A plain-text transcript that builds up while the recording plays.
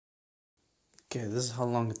Okay, this is how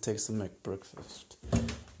long it takes to make breakfast.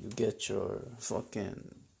 You get your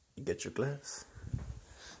glass,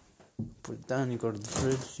 put it down, you go to the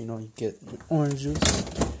fridge, you get your orange juice,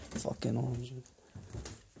 orange juice.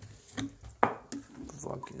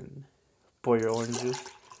 Pour your orange juice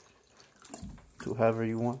to however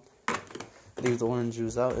you want. Leave the orange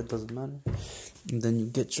juice out, it doesn't matter. And then you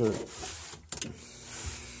get your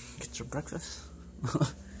breakfast.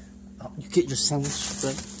 You get your sandwich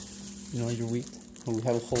bread, your wheat. We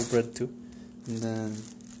have whole bread too. And then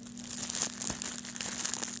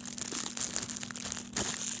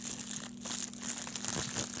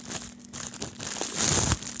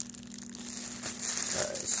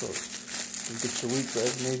so you get your wheat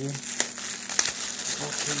bread maybe.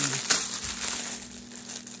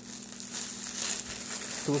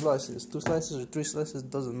 Two slices or 3 slices,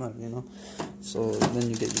 doesn't matter, So then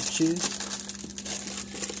you get your cheese.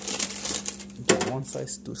 You get 1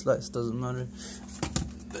 slice, 2 slices, doesn't matter.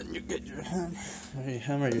 Then you get your ham,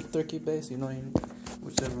 or your turkey base,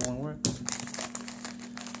 whichever one works.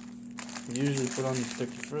 You usually put on the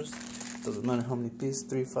turkey first. Doesn't matter how many pieces,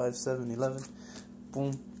 3, 5, 7, 11.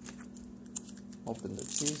 Boom. Open the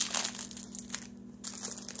cheese.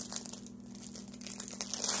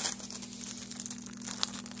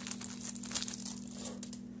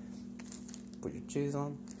 Put your cheese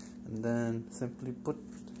on, and then simply put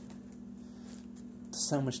the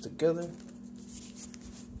sandwich together.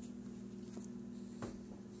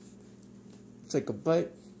 Take a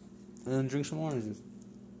bite, and then drink some orange juice.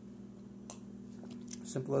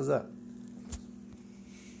 Simple as that.